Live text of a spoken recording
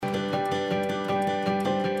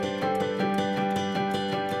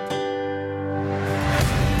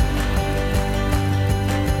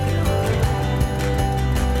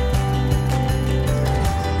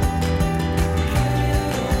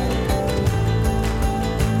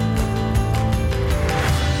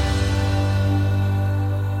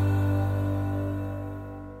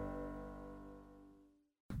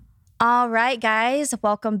All right, guys,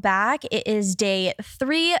 welcome back. It is day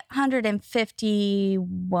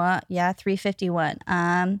 351. Yeah, 351.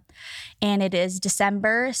 And it is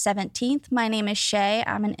December 17th. My name is Shay.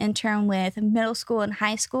 I'm an intern with middle school and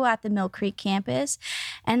high school at the Mill Creek campus.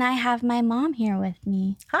 And I have my mom here with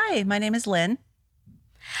me. Hi, my name is Lynn.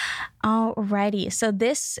 Alrighty. So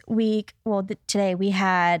this week, today we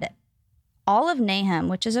had all of Nahum,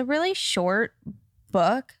 which is a really short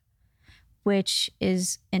book, which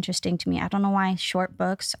is interesting to me. I don't know why short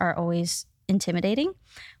books are always intimidating,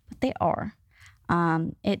 but they are.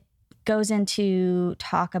 It goes into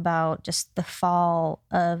talk about just the fall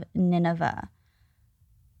of Nineveh.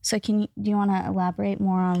 So do you want to elaborate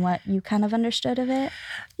more on what you kind of understood of it?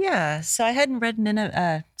 Yeah, so I hadn't read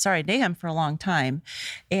Nahum for a long time,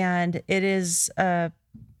 and it is a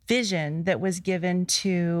vision that was given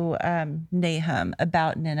to Nahum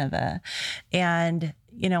about Nineveh. And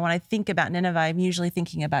when I think about Nineveh, I'm usually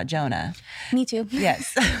thinking about Jonah. Me too.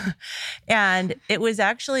 Yes. And it was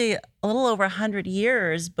actually a little over 100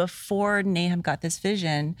 years before Nahum got this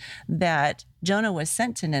vision that Jonah was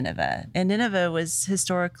sent to Nineveh. And Nineveh was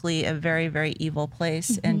historically a very, very evil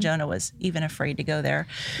place. Mm-hmm. And Jonah was even afraid to go there.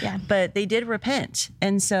 Yeah. But they did repent.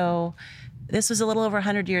 And so this was a little over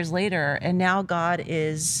 100 years later. And now God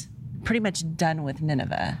is pretty much done with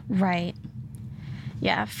Nineveh. Right.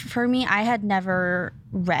 Yeah, for me, I had never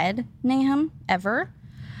read Nahum ever.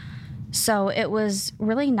 So it was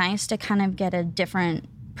really nice to kind of get a different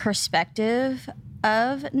perspective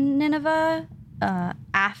of Nineveh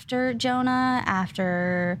after Jonah,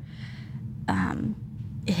 after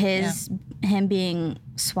him being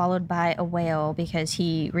swallowed by a whale because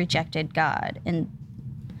he rejected God, in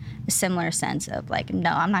a similar sense of like, no,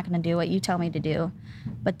 I'm not going to do what you tell me to do.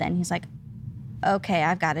 But then he's like, okay,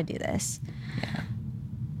 I've got to do this. Yeah.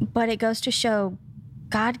 But it goes to show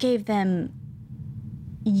God gave them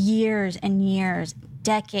years and years,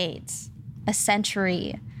 decades, a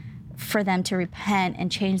century for them to repent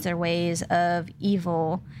and change their ways of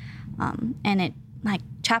evil. And it, like,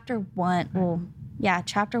 chapter one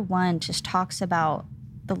just talks about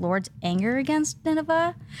the Lord's anger against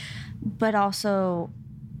Nineveh, but also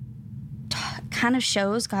kind of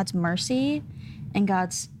shows God's mercy and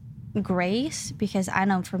God's grace, because I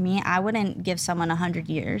know for me, I wouldn't give someone 100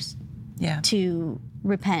 years to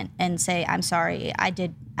repent and say, I'm sorry, I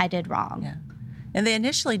did wrong. Yeah. And they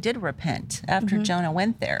initially did repent after Jonah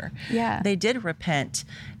went there. Yeah. They did repent,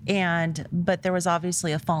 but there was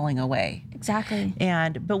obviously a falling away. Exactly.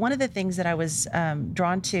 But one of the things that I was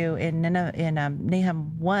drawn to in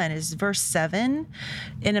Nahum 1 is verse 7.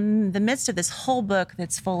 In the midst of this whole book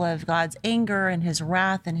that's full of God's anger and his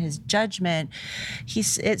wrath and his judgment,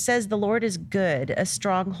 it says, the Lord is good, a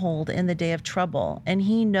stronghold in the day of trouble, and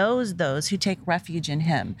he knows those who take refuge in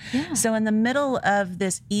him. Yeah. So in the middle of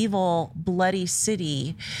this evil, bloody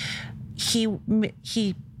city, he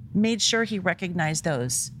made sure he recognized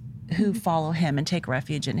those who follow him and take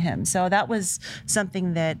refuge in him. So that was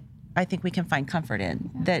something that I think we can find comfort in,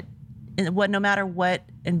 that no matter what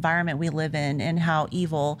environment we live in and how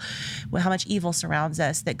much evil surrounds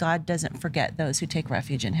us, that God doesn't forget those who take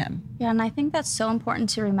refuge in him. Yeah, and I think that's so important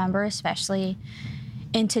to remember, especially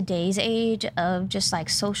in today's age of just like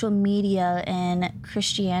social media, and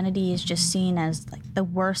Christianity is just seen as like the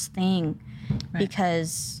worst thing. Right.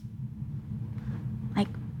 Because like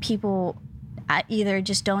people either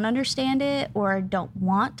just don't understand it or don't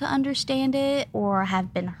want to understand it, or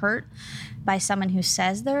have been hurt by someone who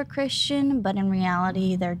says they're a Christian, but in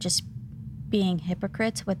reality they're just being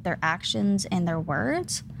hypocrites with their actions and their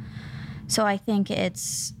words. So I think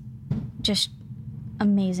it's just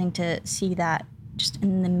amazing to see that just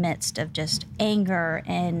in the midst of just anger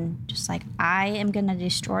and just like, I am going to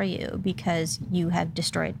destroy you because you have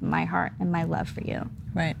destroyed my heart and my love for you.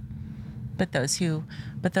 Right. But those who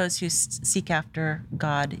seek after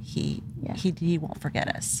God, he won't forget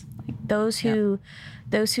us. Like those who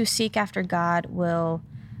seek after God will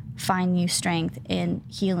find new strength and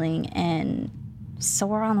healing and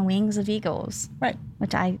soar on the wings of eagles. Right.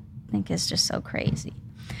 Which I think is just so crazy.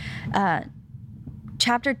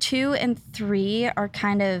 Chapter 2 and 3 are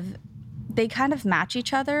kind of match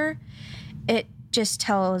each other. It just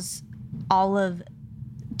tells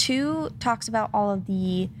 2 talks about all of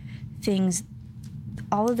the things,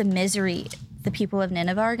 all of the misery the people of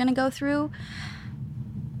Nineveh are going to go through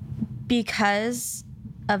because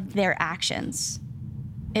of their actions.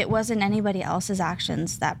 It wasn't anybody else's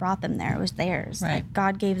actions that brought them there. It was theirs. Right. Like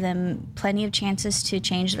God gave them plenty of chances to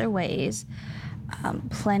change their ways,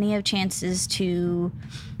 plenty of chances to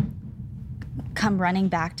come running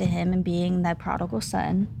back to him and being the prodigal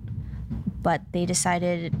son. But they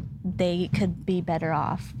decided they could be better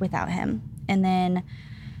off without him. And then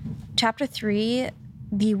chapter 3,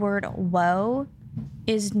 the word woe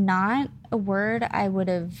is not a word I would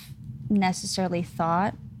have necessarily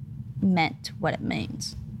thought meant what it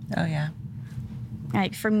means. Oh, yeah.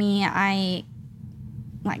 Like for me, I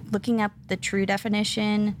like looking up the true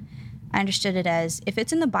definition. I understood it as if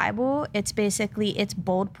it's in the Bible, it's basically it's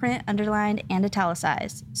bold print, underlined, and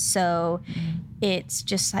italicized. So it's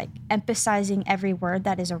just like emphasizing every word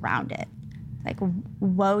that is around it. Like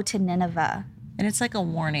woe to Nineveh. And it's like a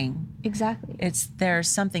warning. Exactly. There's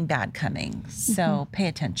something bad coming. So pay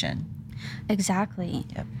attention. Exactly.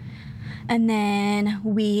 Yep. And then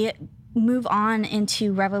we move on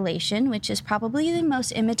into Revelation, which is probably the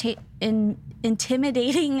most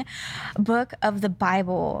intimidating book of the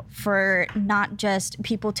Bible for not just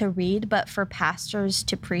people to read, but for pastors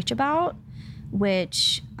to preach about,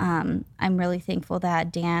 which I'm really thankful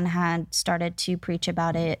that Dan had started to preach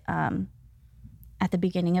about it at the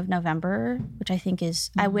beginning of November, which I think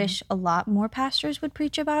is, I wish a lot more pastors would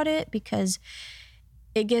preach about it because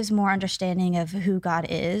it gives more understanding of who God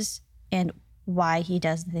is and why he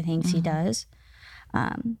does the things he does.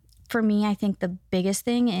 For me, I think the biggest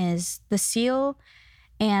thing is the seal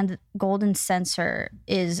and golden censer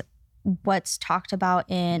is what's talked about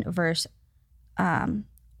in verse 1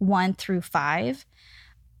 through 5.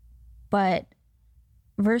 But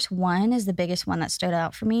verse 1 is the biggest one that stood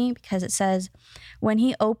out for me because it says, when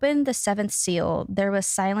he opened the seventh seal, there was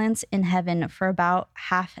silence in heaven for about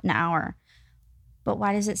half an hour. But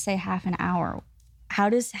why does it say half an hour? How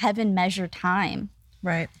does heaven measure time?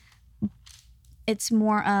 Right. It's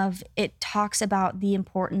more of, it talks about the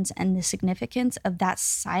importance and the significance of that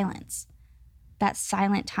silence, that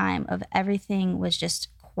silent time of everything was just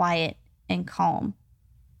quiet and calm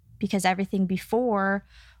because everything before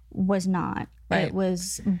was not. Right. It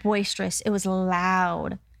was boisterous. It was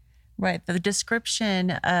loud. Right. The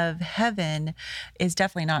description of heaven is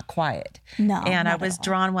definitely not quiet. No. And I not was at all.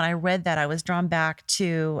 drawn, when I read that, I was drawn back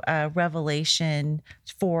to Revelation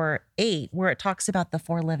 4:8, where it talks about the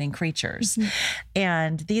four living creatures.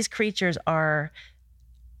 And these creatures are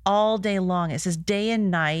all day long. It says day and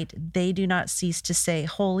night, they do not cease to say,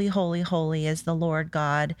 holy, holy, holy is the Lord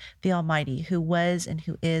God, the Almighty, who was and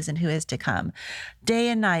who is to come. Day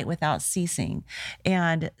and night without ceasing.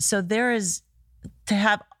 And so there is to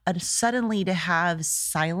have suddenly to have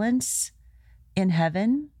silence in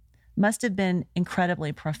heaven must have been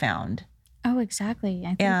incredibly profound. Oh, exactly.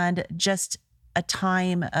 I think And just a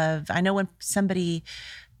time of, I know when somebody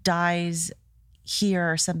dies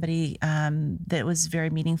here, somebody that was very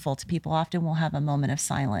meaningful to people, often will have a moment of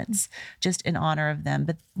silence just in honor of them.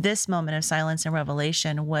 But this moment of silence in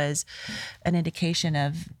Revelation was an indication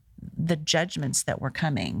of the judgments that were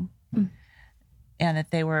coming and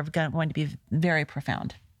that they were going to be very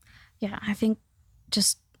profound. Yeah, I think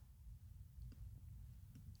just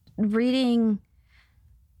reading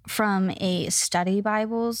from a study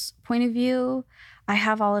Bible's point of view, I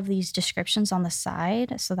have all of these descriptions on the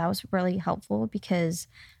side. So that was really helpful because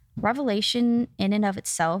Revelation in and of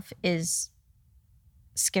itself is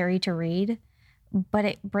scary to read, but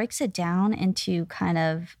it breaks it down into kind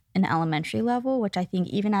of an elementary level, which I think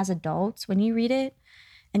even as adults, when you read it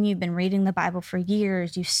and you've been reading the Bible for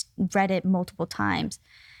years, you've read it multiple times,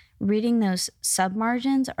 reading those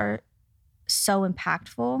submargins are so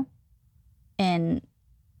impactful and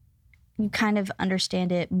you kind of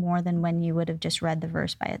understand it more than when you would have just read the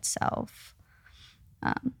verse by itself.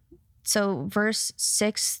 So verse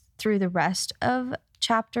 6 through the rest of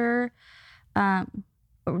chapter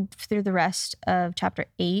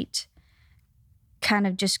 8 kind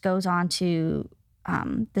of just goes on to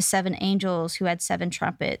the seven angels who had seven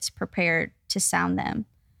trumpets prepared to sound them.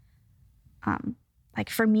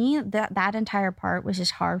 Like for me, that entire part was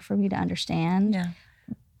just hard for me to understand. Yeah.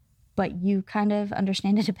 But you kind of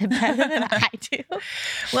understand it a bit better than I do.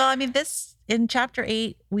 Well, I mean, in chapter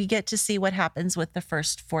 8, we get to see what happens with the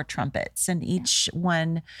first four trumpets, and each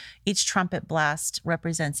trumpet blast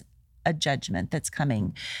represents a judgment that's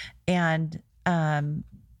coming. And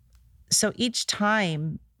so each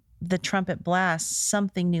time the trumpet blasts,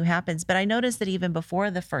 something new happens. But I noticed that even before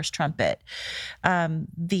the first trumpet,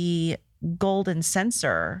 the golden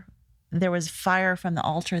censer, there was fire from the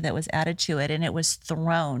altar that was added to it, and it was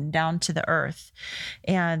thrown down to the earth.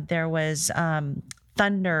 And there was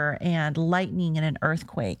thunder and lightning and an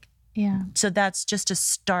earthquake. Yeah. So that's just to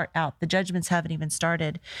start out. The judgments haven't even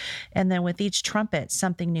started. And then with each trumpet,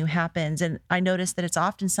 something new happens. And I noticed that it's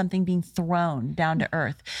often something being thrown down to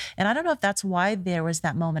earth. And I don't know if that's why there was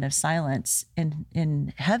that moment of silence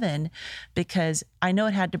in heaven, because I know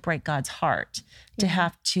it had to break God's heart to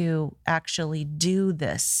have to actually do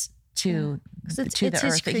this to It's the his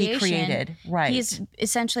earth that he creation. created. Right. He's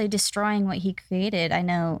essentially destroying what he created. I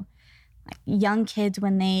know young kids,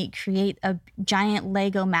 when they create a giant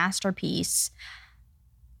Lego masterpiece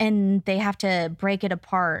and they have to break it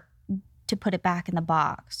apart to put it back in the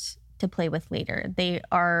box to play with later, they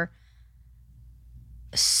are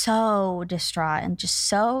so distraught and just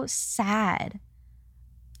so sad.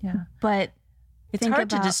 Yeah. But it's hard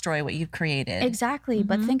to destroy what you've created. Exactly.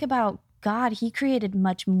 But think about God. He created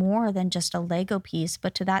much more than just a Lego piece,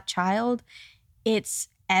 but to that child, it's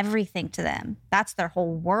everything to them. That's their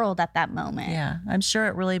whole world at that moment. Yeah. I'm sure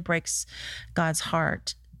it really breaks God's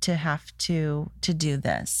heart to have to do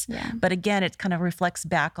this. Yeah. But again, it kind of reflects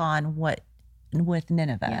back on what with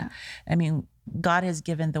Nineveh. Yeah. I mean, God has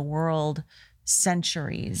given the world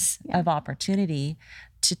centuries of opportunity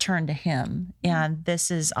to turn to him. And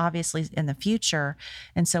this is obviously in the future.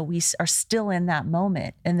 And so we are still in that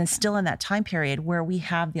moment and then still in that time period where we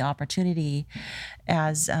have the opportunity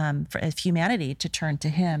as humanity to turn to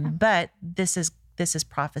him. But this is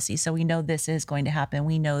prophecy. So we know this is going to happen.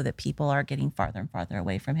 We know that people are getting farther and farther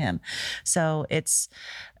away from him. So it's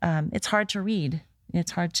hard to read.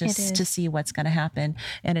 It's hard to see what's going to happen.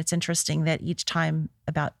 And it's interesting that each time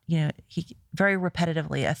he very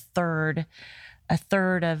repetitively, a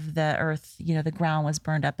third of the earth, the ground was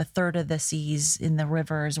burned up. A third of the seas in the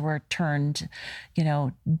rivers were turned,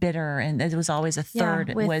 bitter. And it was always a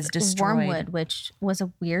third was destroyed. Wormwood, which was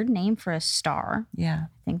a weird name for a star. Yeah.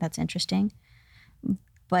 I think that's interesting.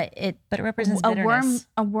 But it represents bitterness.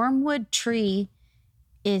 A wormwood tree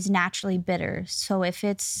is naturally bitter. So if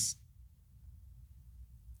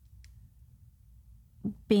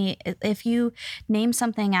you name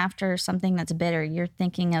something after something that's bitter, you're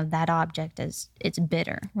thinking of that object as it's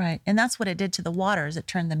bitter. Right. And that's what it did to the waters. It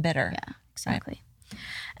turned them bitter. Yeah, exactly. Right.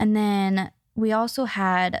 And then we also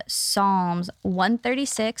had Psalms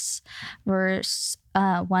 136, verse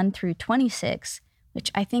 1 through 26, which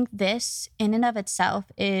I think this in and of itself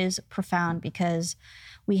is profound because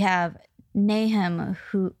we have Nahum,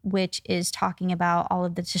 which is talking about all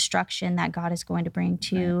of the destruction that God is going to bring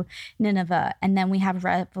to Nineveh. And then we have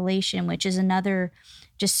Revelation, which is another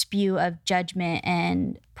just spew of judgment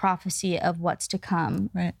and prophecy of what's to come.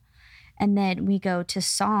 Right. And then we go to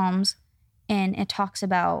Psalms, and it talks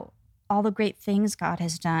about all the great things God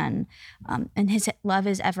has done, and his love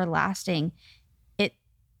is everlasting. It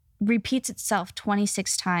repeats itself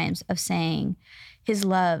 26 times of saying his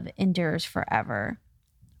love endures forever.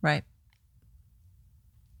 Right.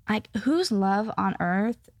 Like, whose love on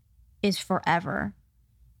earth is forever?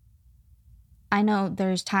 I know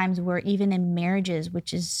there's times where even in marriages,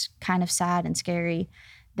 which is kind of sad and scary,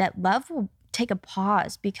 that love will take a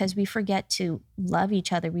pause because we forget to love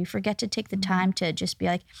each other. We forget to take the time to just be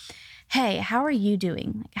like, hey, how are you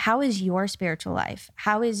doing? Like, how is your spiritual life?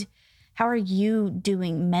 How are you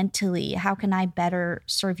doing mentally? How can I better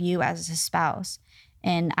serve you as a spouse?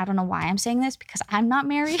 And I don't know why I'm saying this because I'm not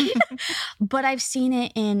married, but I've seen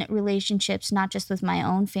it in relationships, not just with my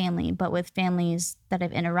own family, but with families that I've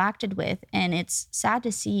interacted with. And it's sad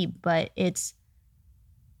to see, but it's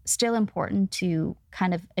still important to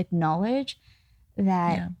kind of acknowledge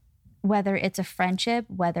that whether it's a friendship,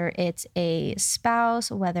 whether it's a spouse,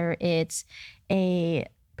 whether it's a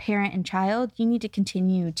parent and child, you need to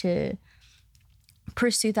continue to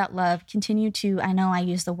pursue that love, continue to, I know I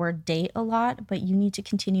use the word date a lot, but you need to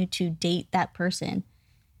continue to date that person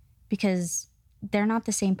because they're not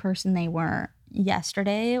the same person they were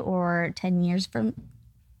yesterday or 10 years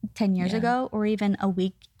ago or even a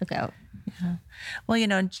week ago. Yeah.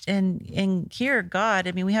 Well, and here, God,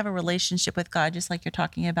 I mean, we have a relationship with God, just like you're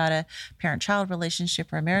talking about a parent-child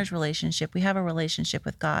relationship or a marriage relationship. We have a relationship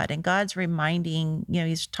with God, and God's reminding,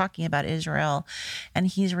 he's talking about Israel, and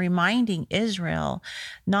he's reminding Israel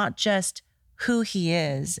not just who he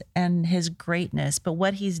is and his greatness, but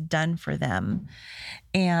what he's done for them.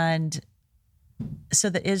 And so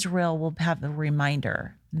that Israel will have a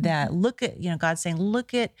reminder that look at, God's saying,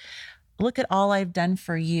 look at all I've done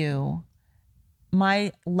for you.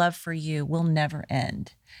 My love for you will never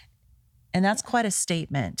end. And that's quite a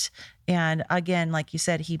statement. And again, like you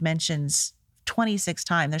said, he mentions 26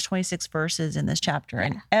 times. There's 26 verses in this chapter,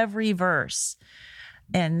 and every verse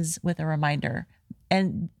ends with a reminder.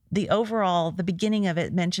 And the beginning of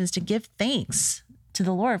it mentions to give thanks to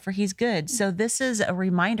the Lord, for he's good. So this is a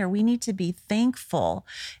reminder. We need to be thankful.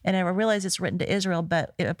 And I realize it's written to Israel,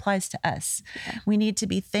 but it applies to us. Yeah. We need to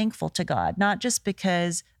be thankful to God, not just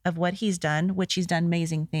because of what he's done, which he's done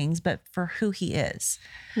amazing things, but for who he is.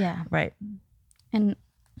 Yeah. Right. And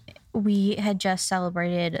we had just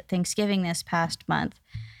celebrated Thanksgiving this past month.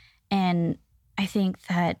 And I think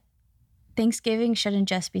that Thanksgiving shouldn't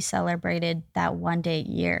just be celebrated that one day a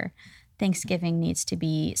year. Thanksgiving needs to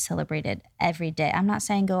be celebrated every day. I'm not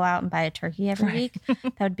saying go out and buy a turkey every week.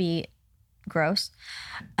 That would be gross,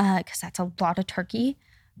 because that's a lot of turkey.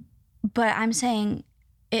 But I'm saying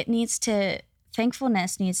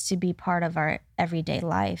thankfulness needs to be part of our everyday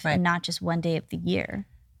life, and not just one day of the year.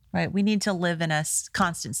 Right. We need to live in a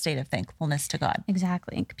constant state of thankfulness to God.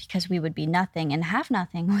 Exactly, because we would be nothing and have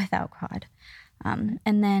nothing without God. And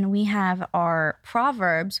then we have our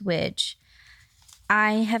Proverbs, which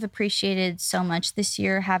I have appreciated so much this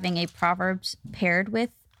year, having a Proverbs paired with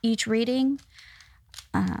each reading,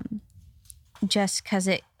 just because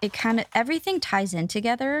it kind of, everything ties in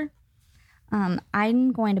together.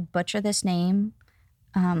 I'm going to butcher this name.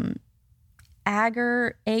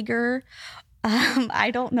 Agur.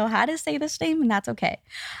 I don't know how to say this name, and that's okay.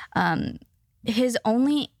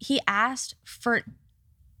 He asked for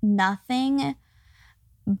nothing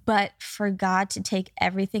but for God to take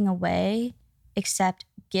everything away except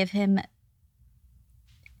give him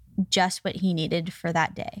just what he needed for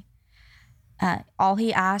that day. All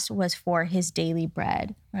he asked was for his daily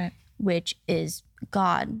bread, right, which is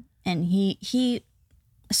God. And he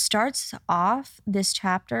starts off this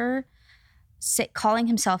chapter calling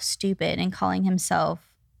himself stupid and calling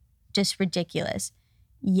himself just ridiculous.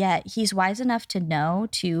 Yet he's wise enough to know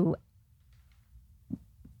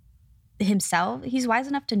himself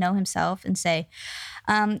and say,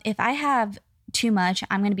 if I have too much,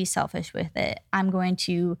 I'm going to be selfish with it. I'm going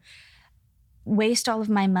to waste all of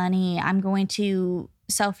my money. I'm going to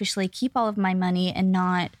selfishly keep all of my money and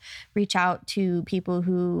not reach out to people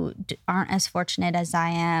who aren't as fortunate as I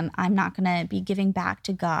am. I'm not going to be giving back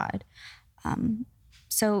to God.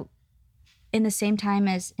 So in the same time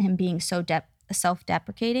as him being so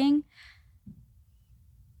self-deprecating,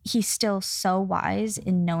 he's still so wise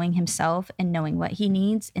in knowing himself and knowing what he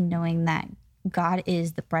needs and knowing that God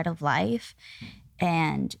is the bread of life.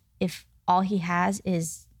 And if all he has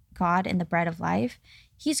is God and the bread of life,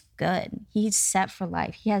 he's good. He's set for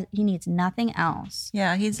life. He needs nothing else.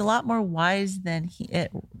 Yeah, he's a lot more wise than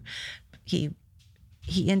he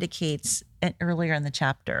indicates earlier in the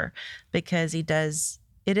chapter, because it is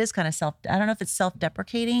kind of I don't know if it's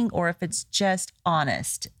self-deprecating or if it's just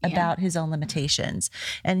honest about his own limitations.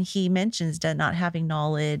 And he mentions not having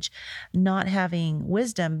knowledge, not having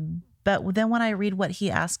wisdom. But then when I read what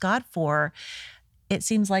he asked God for, it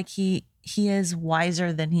seems like he is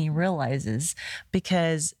wiser than he realizes,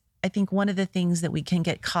 because I think one of the things that we can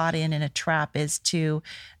get caught in a trap is to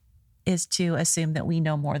assume that we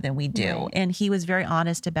know more than we do. Right. And he was very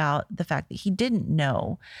honest about the fact that he didn't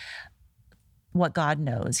know what God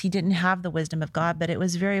knows. He didn't have the wisdom of God, but it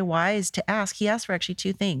was very wise to ask. He asked for actually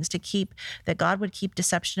two things: that God would keep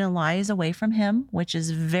deception and lies away from him, which is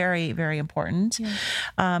very, very important.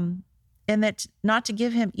 Yeah. And that not to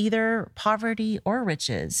give him either poverty or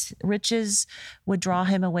riches. Riches would draw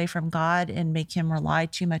him away from God and make him rely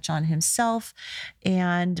too much on himself.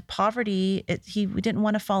 And poverty, he didn't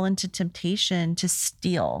want to fall into temptation to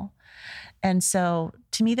steal. And so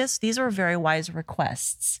to me, these were very wise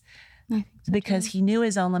requests, because he knew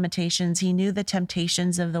his own limitations. He knew the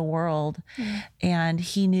temptations of the world. Yeah. And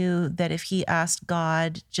he knew that if he asked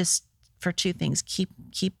God just for two things,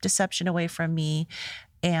 keep deception away from me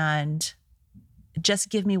and just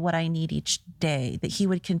give me what I need each day, that he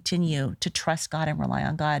would continue to trust God and rely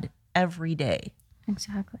on God every day.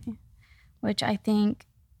 Exactly. Which I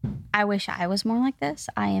wish I was more like this.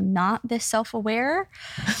 I am not this self-aware.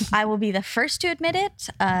 I will be the first to admit it.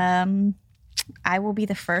 I will be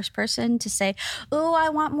the first person to say, oh, I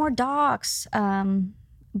want more docs.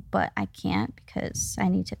 But I can't, because I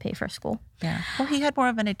need to pay for school. Yeah. Well, he had more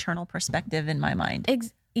of an eternal perspective in my mind.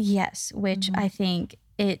 Yes, which I think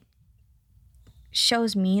it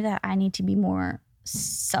shows me that I need to be more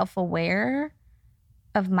self-aware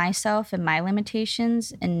of myself and my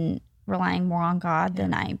limitations and relying more on God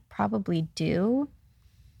than I probably do,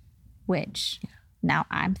 which now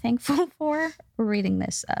I'm thankful for reading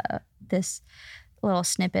this little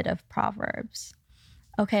snippet of Proverbs.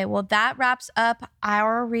 Okay, well, that wraps up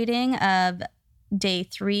our reading of day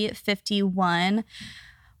 351.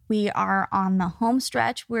 We are on the home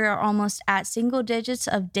stretch. We're almost at single digits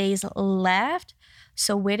of days left.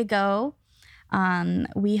 So way to go.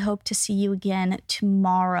 We hope to see you again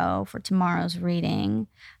tomorrow for tomorrow's reading.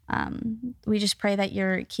 We just pray that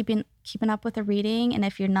you're keeping up with the reading. And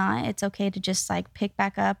if you're not, it's okay to just pick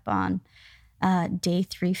back up on day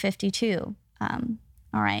 352.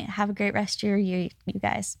 All right. Have a great rest of your year, you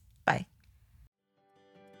guys. Bye.